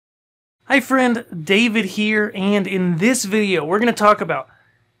Hi friend, David here, and in this video we're going to talk about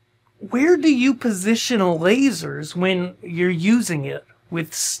where do you position lasers when you're using it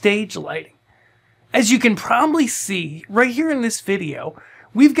with stage lighting. As you can probably see right here in this video,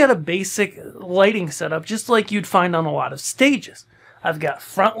 we've got a basic lighting setup just like you'd find on a lot of stages. I've got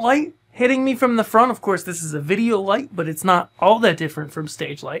front light hitting me from the front. Of course this is a video light, but it's not all that different from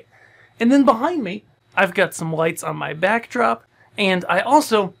stage light. And then behind me I've got some lights on my backdrop, and I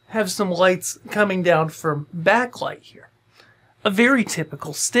also have some lights coming down from backlight here. A very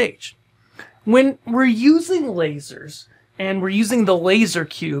typical stage. When we're using lasers, and we're using the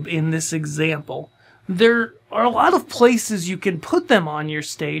LaserCube in this example, there are a lot of places you can put them on your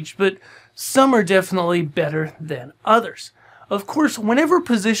stage, but some are definitely better than others. Of course, whenever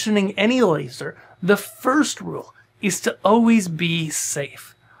positioning any laser, the first rule is to always be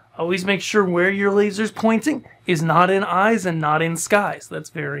safe. Always make sure where your laser's pointing is not in eyes and not in skies. That's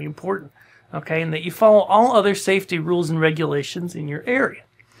very important. Okay, and that you follow all other safety rules and regulations in your area.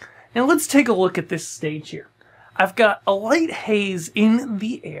 Now let's take a look at this stage here. I've got a light haze in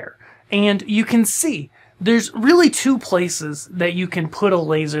the air, and you can see there's really two places that you can put a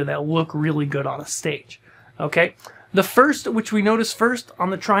laser that look really good on a stage. Okay, the first, which we notice first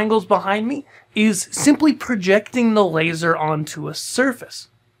on the triangles behind me, is simply projecting the laser onto a surface,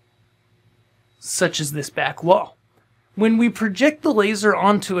 such as this back wall. When we project the laser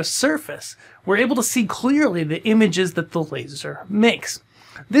onto a surface, we're able to see clearly the images that the laser makes.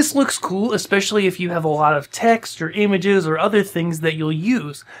 This looks cool, especially if you have a lot of text or images or other things that you'll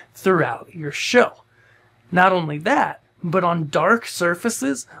use throughout your show. Not only that, but on dark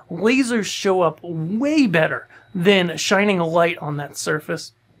surfaces, lasers show up way better than shining a light on that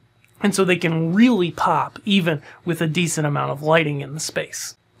surface, and so they can really pop even with a decent amount of lighting in the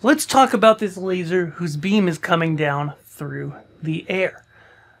space. Let's talk about this laser whose beam is coming down through the air.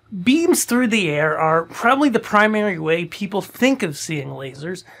 Beams through the air are probably the primary way people think of seeing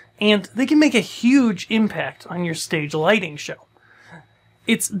lasers, and they can make a huge impact on your stage lighting show.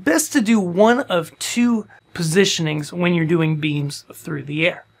 It's best to do one of two positionings when you're doing beams through the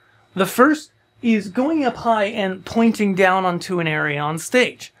air. The first is going up high and pointing down onto an area on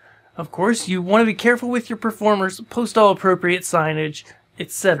stage. Of course, you want to be careful with your performers, post all appropriate signage,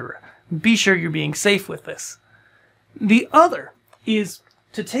 etc. Be sure you're being safe with this. The other is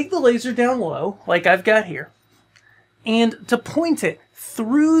to take the laser down low, like I've got here, and to point it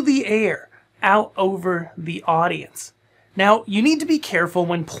through the air out over the audience. Now, you need to be careful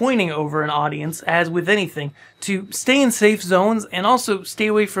when pointing over an audience, as with anything, to stay in safe zones and also stay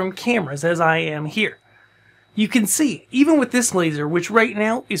away from cameras, as I am here. You can see, even with this laser, which right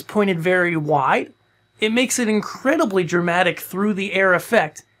now is pointed very wide, it makes an incredibly dramatic through the air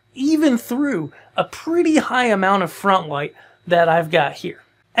effect, even through a pretty high amount of front light that I've got here.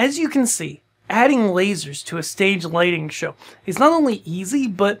 As you can see, adding lasers to a stage lighting show is not only easy,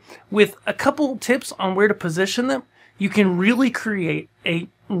 but with a couple tips on where to position them, you can really create a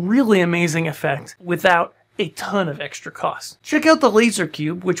really amazing effect without a ton of extra cost. Check out the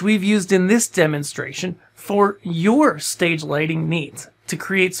LaserCube, which we've used in this demonstration, for your stage lighting needs to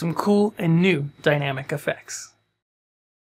create some cool and new dynamic effects.